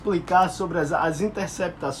explicar sobre as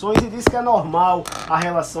interceptações e diz que é normal a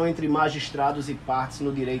relação entre magistrados e partes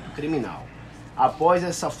no direito criminal. Após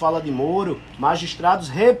essa fala de Moro, magistrados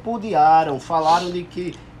repudiaram, falaram de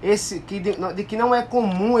que não é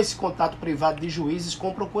comum esse contato privado de juízes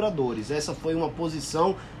com procuradores. Essa foi uma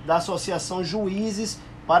posição da Associação Juízes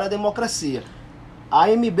para a Democracia. A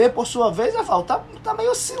AMB, por sua vez, tá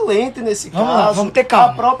meio silente nesse caso. Lá, vamos ter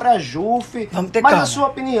calma. A própria JUF. Vamos ter calma. Mas a sua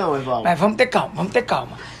opinião, Herval? Mas vamos ter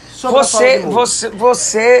calma.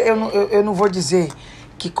 Eu não vou dizer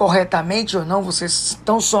que corretamente ou não, você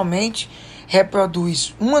tão somente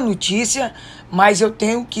reproduz uma notícia, mas eu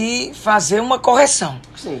tenho que fazer uma correção.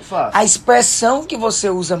 Sim, faça. A expressão que você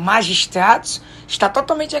usa, magistrados, está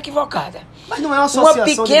totalmente equivocada. Mas não é uma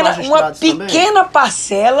associação de magistrados uma pequena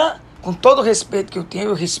parcela, com todo o respeito que eu tenho,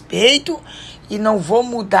 eu respeito e não vou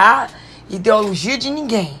mudar ideologia de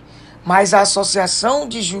ninguém. Mas a Associação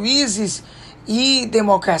de Juízes e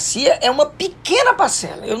Democracia é uma pequena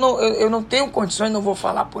parcela. Eu não tenho condições, não vou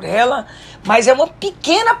falar por ela, mas é uma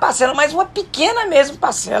pequena parcela, mas uma pequena mesmo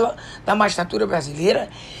parcela da magistratura brasileira.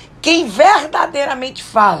 Quem verdadeiramente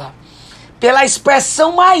fala pela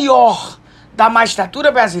expressão maior da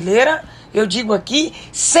magistratura brasileira, eu digo aqui,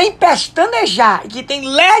 sem pestanejar, e que tem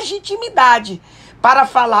legitimidade para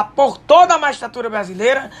falar por toda a magistratura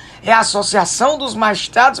brasileira, é a Associação dos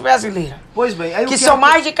Magistrados Brasileiros. Pois bem. Aí que são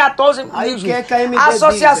mais de 14 mil juízes. A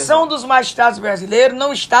Associação dos Magistrados Brasileiros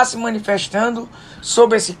não está se manifestando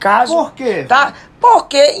sobre esse caso. Por quê? Tá?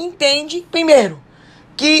 Porque entende, primeiro,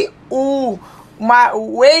 que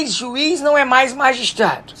o ex-juiz não é mais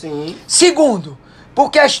magistrado. Sim. Segundo,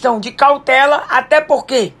 por questão de cautela, até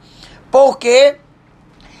porque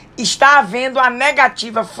está havendo a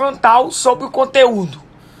negativa frontal sobre o conteúdo.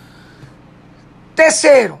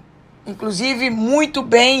 Terceiro, inclusive muito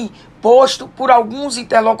bem posto por alguns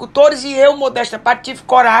interlocutores, e eu, modesta parte, tive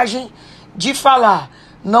coragem de falar.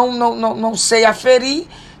 Não sei aferir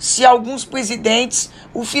se alguns presidentes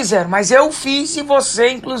o fizeram, mas eu fiz, e você,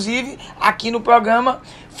 inclusive, aqui no programa,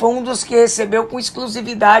 foi um dos que recebeu com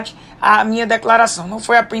exclusividade a minha declaração. Não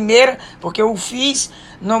foi a primeira, porque eu fiz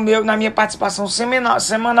na minha participação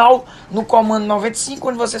semanal no Comando 95,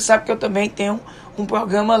 onde você sabe que eu também tenho um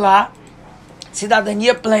programa lá,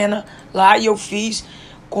 Cidadania Plena, lá, e eu fiz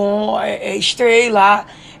estreiei lá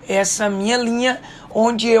essa minha linha,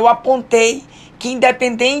 onde eu apontei que,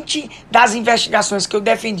 independente das investigações que eu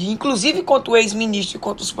defendi, inclusive contra o ex-ministro e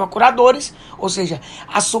contra os procuradores, ou seja,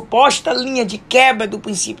 a suposta linha de quebra do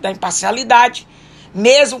princípio da imparcialidade,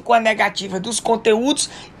 mesmo com a negativa dos conteúdos,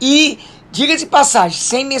 e, diga-se de passagem,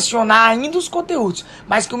 sem mencionar ainda os conteúdos,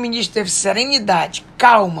 mas que o ministro teve serenidade,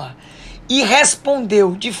 calma, e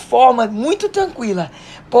respondeu de forma muito tranquila,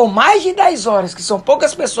 por mais de 10 horas, que são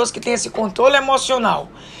poucas pessoas que têm esse controle emocional,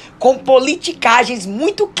 com politicagens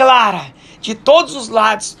muito claras, de todos os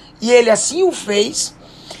lados, e ele assim o fez.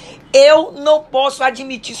 Eu não posso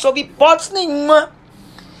admitir, sob hipótese nenhuma,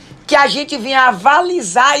 que a gente venha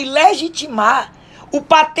avalizar e legitimar o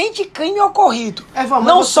patente crime ocorrido.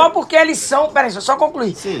 Não só porque eles são... Peraí, só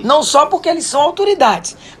concluir. Sim. Não só porque eles são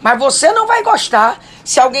autoridades. Mas você não vai gostar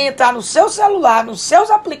se alguém entrar no seu celular, nos seus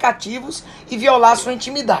aplicativos e violar a sua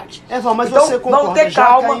intimidade. Mas então, você concorda, vamos ter já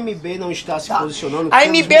calma. que a AMB não está se posicionando... A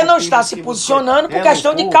AMB não está se posicionando por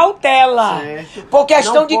questão de cautela. Certo. Por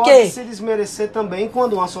questão de quê? Não pode se desmerecer também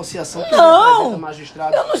quando uma associação que não representa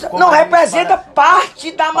magistrados... Não representa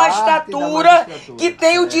parte da magistratura que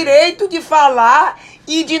tem o direito de falar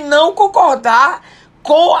e de não concordar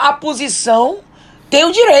com a posição. Tem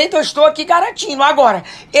o direito, eu estou aqui garantindo. Agora,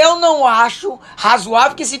 eu não acho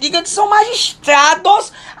razoável que se diga que são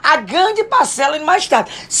magistrados, a grande parcela de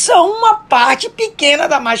magistrados. São uma parte pequena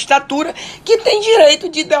da magistratura que tem direito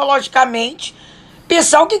de, ideologicamente,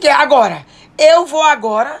 pensar o que quer. Agora,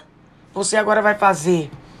 você agora vai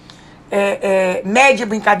fazer média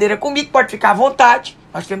brincadeira comigo, pode ficar à vontade,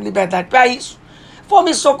 nós temos liberdade para isso. Vou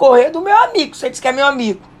me socorrer do meu amigo, você disse que é meu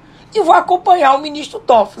amigo. E vou acompanhar o ministro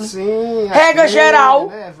Toffoli. Sim, regra geral,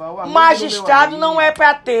 magistrado não é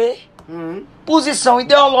para ter posição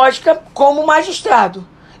ideológica como magistrado.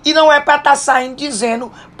 E não é para estar saindo dizendo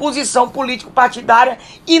posição político-partidária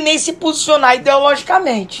e nem se posicionar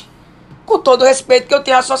ideologicamente. Com todo o respeito que eu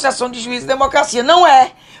tenho à Associação de Juízes e Democracia. Não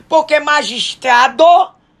é, porque magistrado,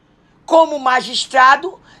 como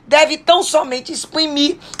magistrado, deve tão somente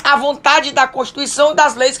exprimir a vontade da Constituição e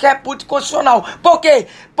das leis que reputa constitucional. Por quê?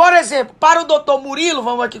 Por exemplo, para o doutor Murilo,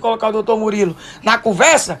 vamos aqui colocar o doutor Murilo na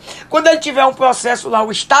conversa, quando ele tiver um processo lá,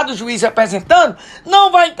 o Estado juiz representando,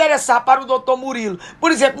 não vai interessar para o doutor Murilo,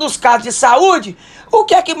 por exemplo, nos casos de saúde, o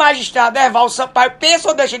que é que o magistrado Herval Sampaio pensa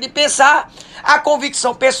ou deixa de pensar, a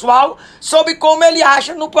convicção pessoal sobre como ele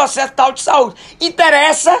acha no processo tal de saúde.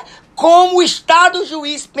 Interessa como o Estado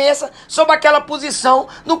juiz pensa sobre aquela posição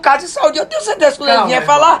no caso de saúde. Eu tenho certeza que quando ele vier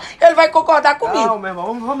falar, ele vai concordar comigo. Calma, meu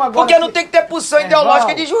irmão. Vamos agora porque não tem que ter posição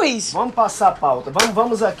ideológica de juiz. Vamos passar a pauta.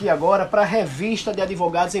 Vamos aqui agora para a revista de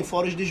advogados em fóruns de